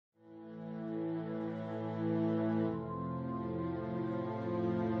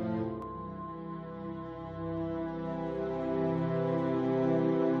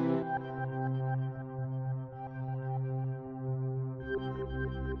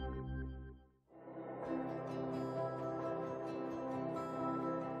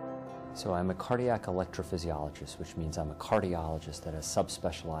So I'm a cardiac electrophysiologist, which means I'm a cardiologist that has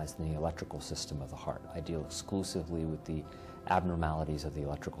subspecialized in the electrical system of the heart. I deal exclusively with the abnormalities of the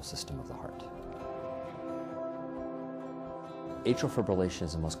electrical system of the heart. Atrial fibrillation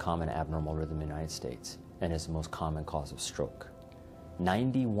is the most common abnormal rhythm in the United States and is the most common cause of stroke.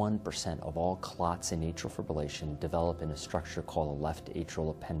 91% of all clots in atrial fibrillation develop in a structure called a left atrial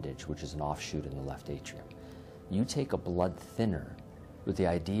appendage, which is an offshoot in the left atrium. You take a blood thinner with the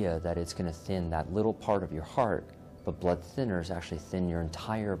idea that it's going to thin that little part of your heart, but blood thinners actually thin your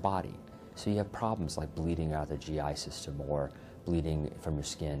entire body. So you have problems like bleeding out of the GI system or bleeding from your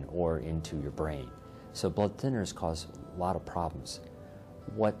skin or into your brain. So blood thinners cause a lot of problems.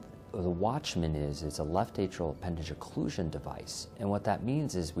 What the Watchman is a left atrial appendage occlusion device. And what that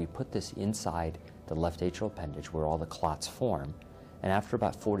means is we put this inside the left atrial appendage where all the clots form. And after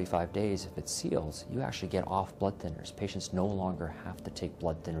about 45 days, if it seals, you actually get off blood thinners. Patients no longer have to take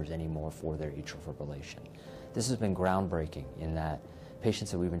blood thinners anymore for their atrial fibrillation. This has been groundbreaking in that patients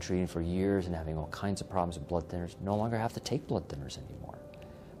that we've been treating for years and having all kinds of problems with blood thinners no longer have to take blood thinners anymore.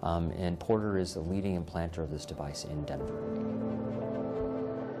 And Porter is the leading implanter of this device in Denver.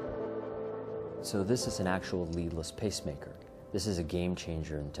 So this is an actual leadless pacemaker. This is a game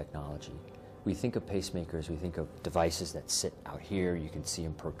changer in technology. We think of pacemakers, we think of devices that sit out here, you can see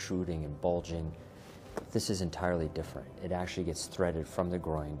them protruding and bulging. This is entirely different. It actually gets threaded from the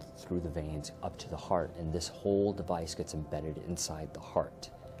groin through the veins up to the heart, and this whole device gets embedded inside the heart.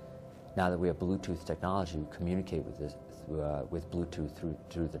 Now that we have Bluetooth technology, we communicate with this with Bluetooth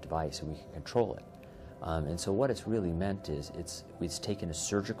through the device, and we can control it. And so what it's really meant is it's taken a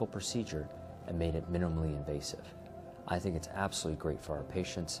surgical procedure and made it minimally invasive. I think it's absolutely great for our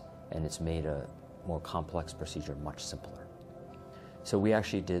patients, and it's made a more complex procedure much simpler. So we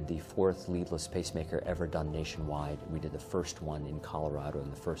actually did the 4th leadless pacemaker ever done nationwide. We did the first one in Colorado and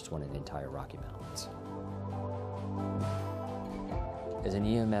the first one in the entire Rocky Mountains. As an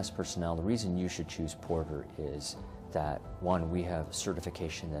EMS personnel, the reason you should choose Porter is that, one, we have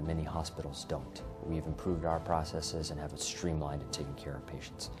certification that many hospitals don't. We've improved our processes and have it streamlined in taking care of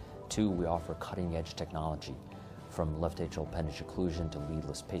patients. 2, we offer cutting-edge technology, from left atrial appendage occlusion to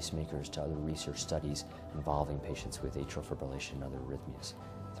leadless pacemakers to other research studies involving patients with atrial fibrillation and other arrhythmias.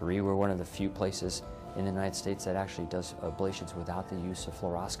 3, we're one of the few places in the United States that actually does ablations without the use of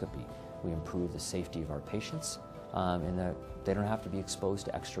fluoroscopy. We improve the safety of our patients in that they don't have to be exposed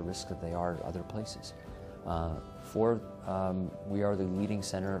to extra risks that they are at other places. 4, we are the leading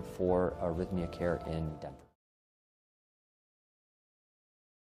center for arrhythmia care in Denver.